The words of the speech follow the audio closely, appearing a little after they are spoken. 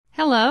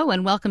Hello,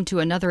 and welcome to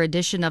another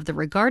edition of the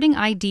Regarding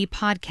ID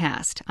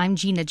podcast. I'm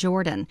Gina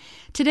Jordan.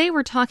 Today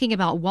we're talking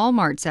about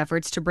Walmart's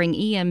efforts to bring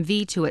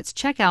EMV to its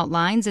checkout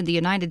lines in the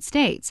United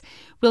States.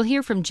 We'll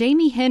hear from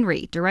Jamie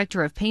Henry,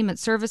 Director of Payment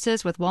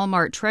Services with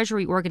Walmart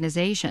Treasury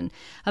Organization,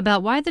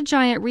 about why the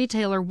giant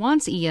retailer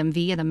wants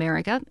EMV in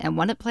America and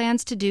what it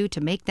plans to do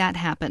to make that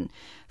happen.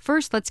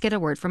 First, let's get a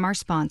word from our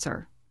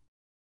sponsor.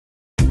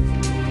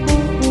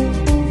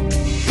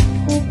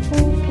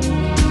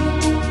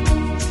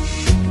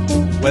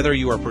 Whether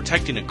you are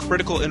protecting a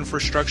critical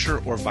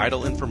infrastructure or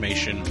vital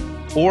information,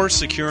 or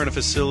securing a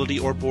facility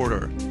or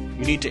border,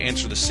 you need to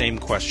answer the same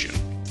question.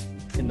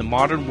 In the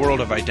modern world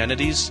of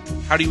identities,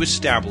 how do you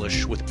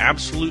establish with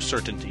absolute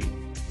certainty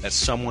that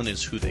someone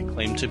is who they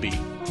claim to be?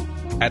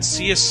 At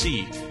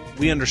CSC,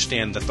 we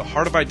understand that the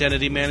heart of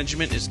identity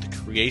management is the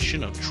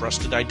creation of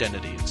trusted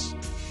identities.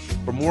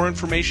 For more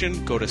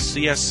information, go to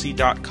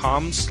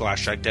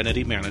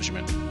csc.com/identity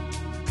management.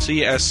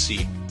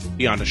 CSC,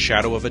 beyond a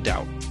shadow of a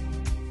doubt.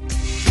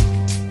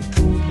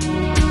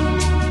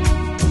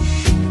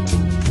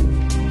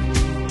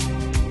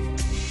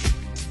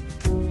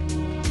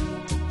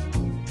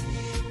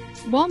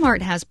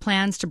 Walmart has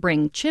plans to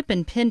bring chip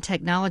and PIN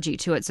technology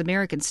to its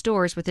American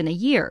stores within a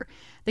year.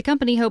 The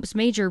company hopes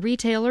major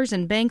retailers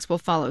and banks will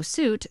follow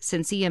suit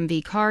since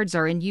EMV cards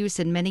are in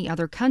use in many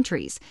other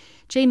countries.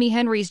 Jamie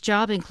Henry's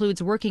job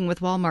includes working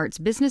with Walmart's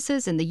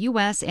businesses in the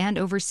U.S. and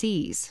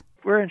overseas.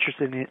 We're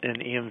interested in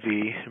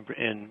EMV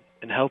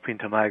and helping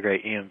to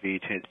migrate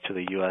EMV to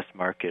the U.S.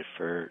 market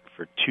for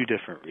two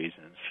different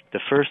reasons.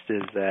 The first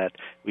is that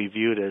we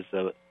view it as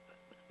a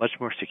much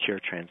more secure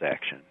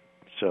transaction.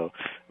 So,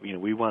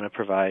 we want to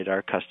provide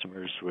our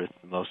customers with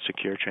the most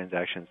secure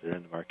transactions that are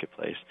in the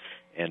marketplace,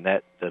 and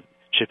that the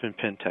chip and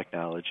PIN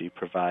technology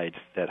provides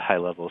that high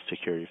level of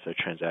security for the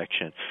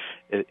transaction.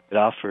 It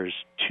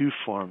offers two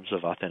forms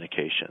of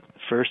authentication. The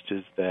first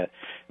is that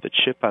the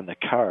chip on the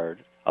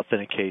card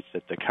authenticates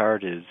that the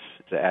card is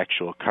the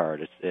actual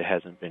card. It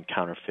hasn't been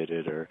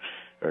counterfeited or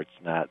it's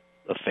not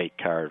a fake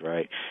card,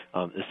 right?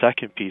 The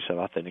second piece of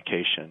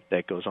authentication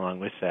that goes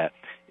along with that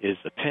is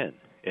the PIN.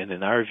 And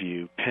in our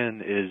view,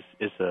 PIN is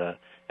a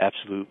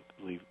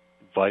absolutely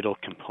vital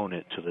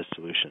component to the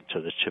solution, to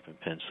the chip and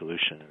PIN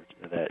solution,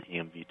 or that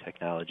EMV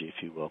technology,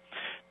 if you will.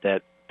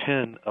 That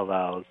PIN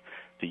allows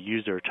the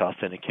user to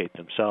authenticate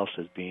themselves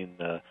as being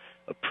the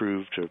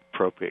approved or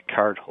appropriate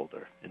card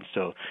holder. And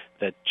so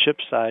that chip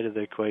side of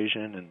the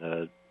equation and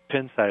the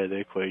PIN side of the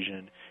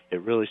equation,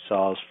 it really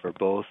solves for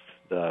both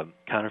the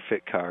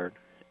counterfeit card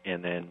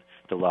and then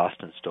the lost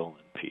and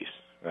stolen piece,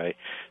 right?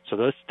 So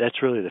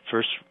that's really the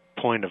first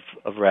point of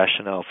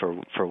rationale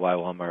for why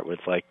Walmart would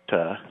like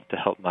to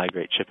help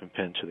migrate chip and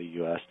PIN to the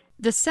U.S.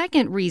 The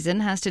second reason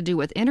has to do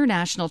with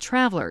international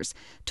travelers.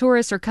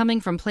 Tourists are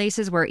coming from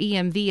places where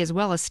EMV is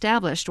well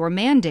established or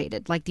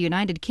mandated, like the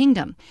United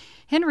Kingdom.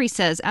 Henry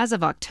says as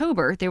of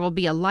October, there will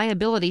be a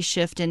liability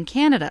shift in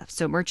Canada,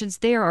 so merchants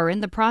there are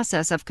in the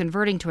process of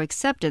converting to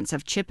acceptance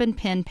of chip and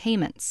PIN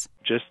payments.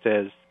 Just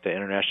as the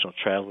international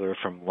traveler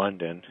from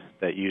London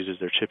that uses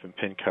their chip and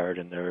PIN card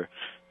in their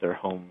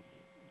home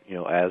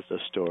Asda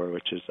store,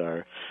 which is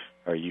our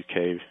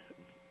UK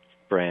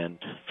brand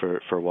for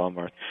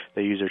Walmart,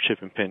 they use their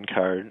chip and PIN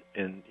card,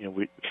 and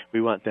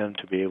we want them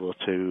to be able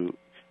to,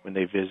 when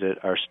they visit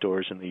our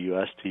stores in the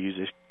U.S., to use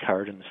this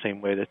card in the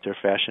same way that they're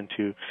fashioned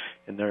to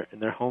in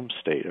their home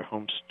state or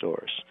home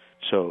stores.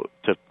 So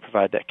to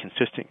provide that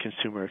consistent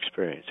consumer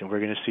experience, and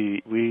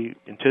we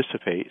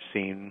anticipate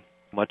seeing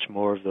much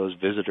more of those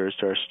visitors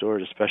to our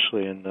stores,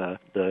 especially in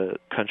the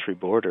country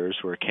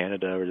borders where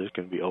Canada, where there's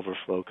going to be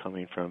overflow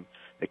coming from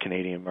the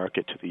Canadian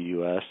market to the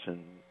U.S.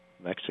 and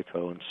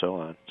Mexico and so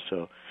on.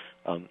 So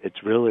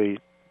it's really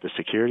the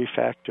security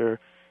factor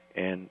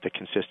and the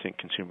consistent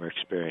consumer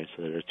experience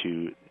that are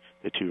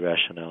the two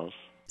rationales.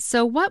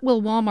 So what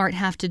will Walmart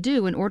have to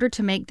do in order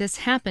to make this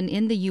happen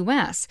in the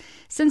U.S.?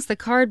 Since the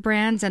card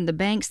brands and the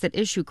banks that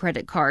issue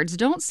credit cards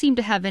don't seem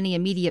to have any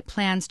immediate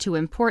plans to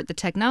import the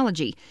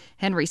technology,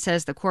 Henry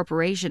says the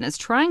corporation is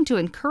trying to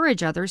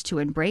encourage others to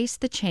embrace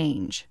the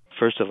change.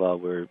 First of all,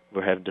 we're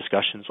having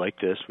discussions like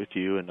this with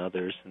you and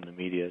others in the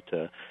media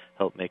to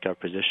help make our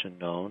position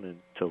known and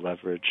to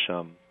leverage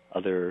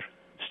other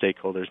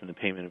stakeholders in the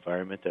payment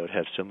environment that would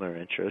have similar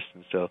interests.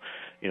 And so,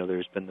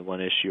 there's been the one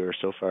issuer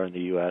so far in the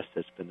U.S.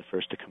 that's been the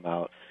first to come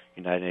out,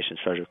 United Nations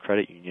Federal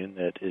Credit Union,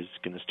 that is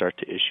going to start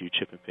to issue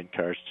chip and PIN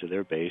cards to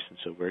their base. And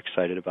so we're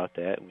excited about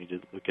that, and we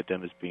did look at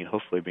them as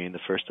hopefully being the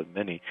first of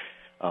many.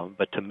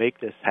 But to make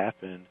this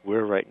happen,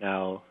 we're right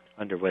now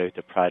underway with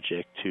the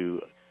project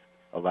to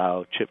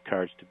allow chip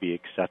cards to be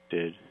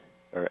accepted,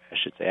 or I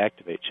should say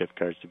activate chip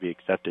cards to be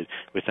accepted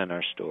within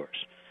our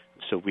stores.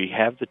 So we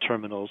have the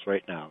terminals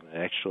right now, the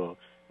actual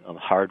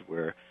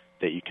hardware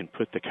that you can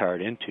put the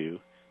card into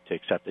to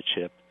accept the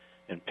chip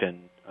and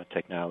PIN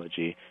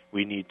technology.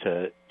 We need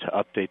to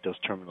update those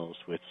terminals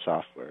with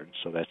software, and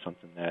so that's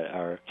something that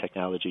our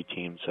technology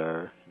teams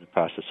are in the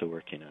process of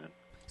working on.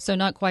 So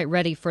not quite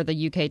ready for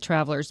the UK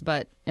travelers,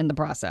 but in the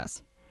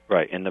process.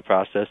 Right, in the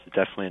process,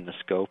 definitely in the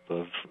scope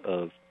of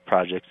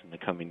projects in the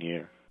coming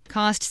year.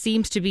 Cost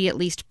seems to be at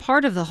least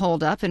part of the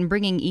holdup in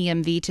bringing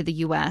EMV to the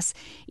U.S.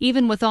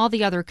 Even with all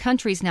the other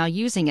countries now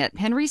using it,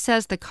 Henry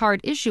says the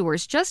card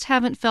issuers just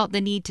haven't felt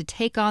the need to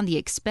take on the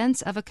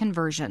expense of a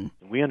conversion.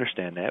 We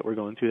understand that. We're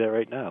going through that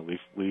right now.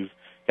 We've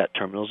got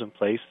terminals in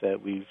place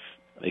that we've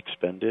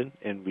expended,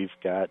 and we've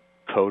got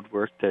code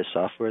work, there's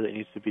software that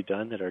needs to be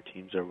done that our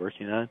teams are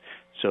working on.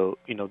 So,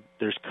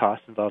 there's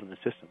costs involved in the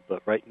system.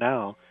 But right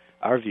now,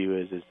 our view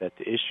is that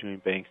the issuing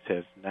banks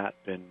have not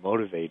been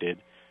motivated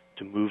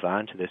to move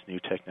on to this new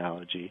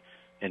technology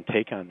and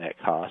take on that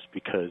cost,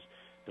 because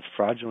the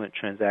fraudulent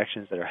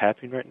transactions that are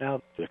happening right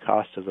now, the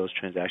cost of those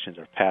transactions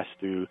are passed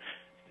through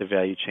the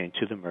value chain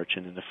to the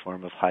merchant in the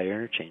form of higher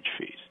interchange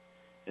fees.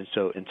 And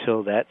so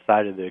until that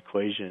side of the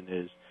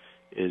equation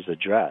is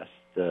addressed,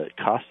 the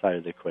cost side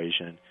of the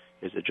equation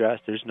is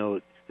addressed, there's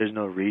no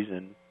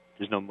reason,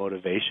 there's no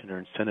motivation or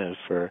incentive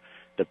for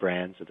the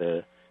brands or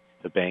the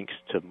banks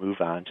to move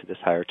on to this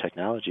higher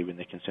technology when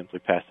they can simply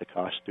pass the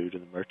cost through to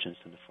the merchants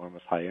in the form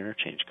of higher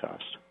interchange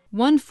costs.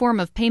 One form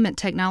of payment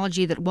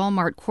technology that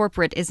Walmart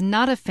corporate is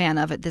not a fan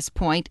of at this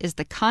point is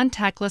the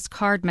contactless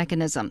card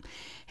mechanism.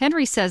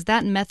 Henry says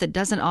that method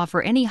doesn't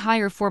offer any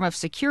higher form of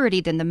security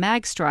than the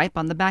mag stripe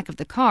on the back of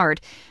the card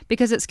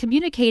because it's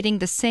communicating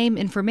the same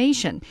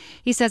information.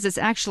 He says it's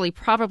actually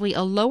probably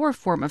a lower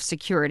form of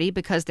security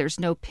because there's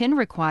no PIN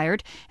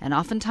required, and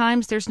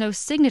oftentimes there's no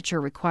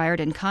signature required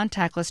in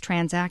contactless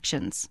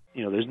transactions.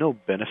 There's no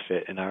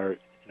benefit in our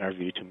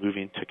view to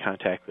moving to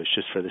contactless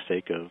just for the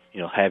sake of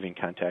having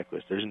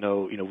contactless. There's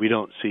no we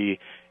don't see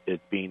it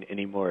being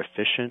any more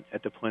efficient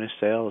at the point of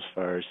sale as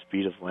far as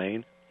speed of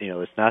lane.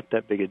 It's not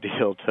that big a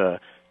deal to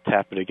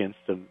tap it against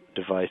the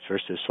device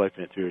versus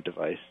swiping it through a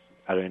device.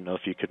 I don't even know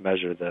if you could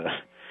measure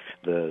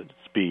the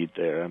speed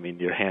there. I mean,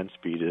 your hand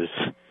speed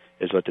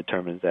is what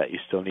determines that. You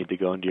still need to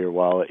go into your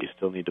wallet, you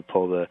still need to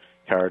pull the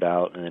card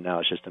out, and then now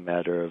it's just a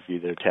matter of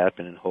either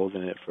tapping and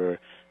holding it for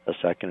a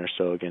second or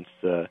so against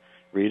the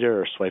reader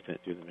or swiping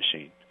it through the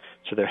machine.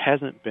 So there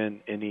hasn't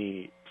been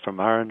any, from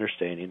our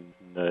understanding,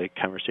 the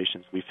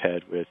conversations we've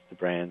had with the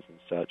brands and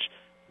such,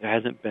 there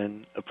hasn't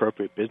been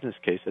appropriate business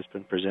case that's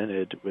been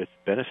presented with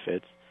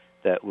benefits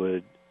that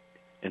would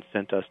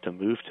incent us to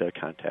move to a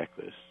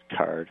contactless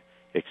card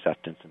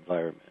acceptance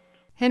environment.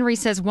 Henry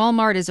says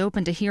Walmart is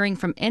open to hearing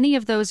from any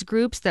of those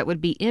groups that would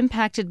be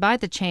impacted by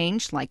the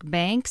change, like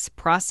banks,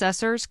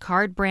 processors,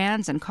 card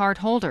brands, and card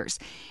holders.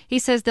 He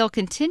says they'll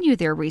continue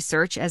their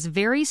research as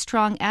very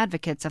strong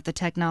advocates of the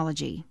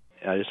technology.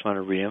 I just want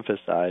to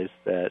reemphasize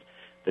that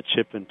the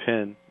chip and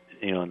PIN,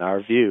 in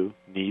our view,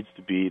 needs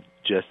to be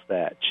just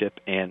that, chip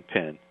and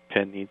PIN.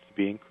 PIN needs to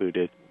be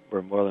included.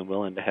 We're more than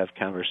willing to have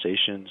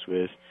conversations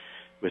with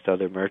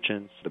other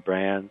merchants, the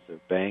brands, the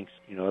banks,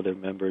 other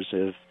members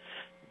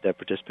that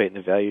participate in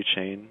the value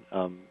chain,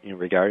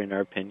 regarding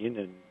our opinion,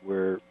 and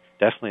we're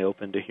definitely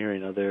open to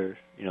hearing other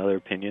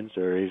opinions,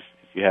 or if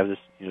you have this,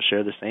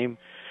 share the same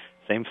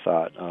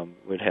thought,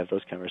 we'd have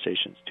those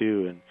conversations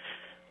too, and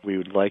we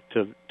would like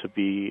to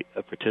be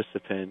a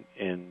participant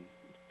in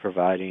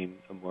providing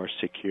a more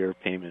secure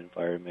payment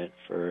environment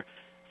for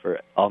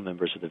all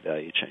members of the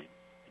value chain,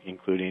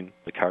 including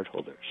the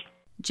cardholders.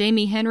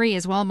 Jamie Henry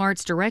is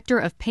Walmart's Director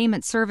of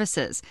Payment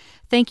Services.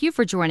 Thank you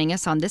for joining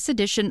us on this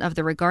edition of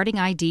the Regarding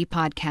ID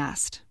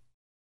podcast.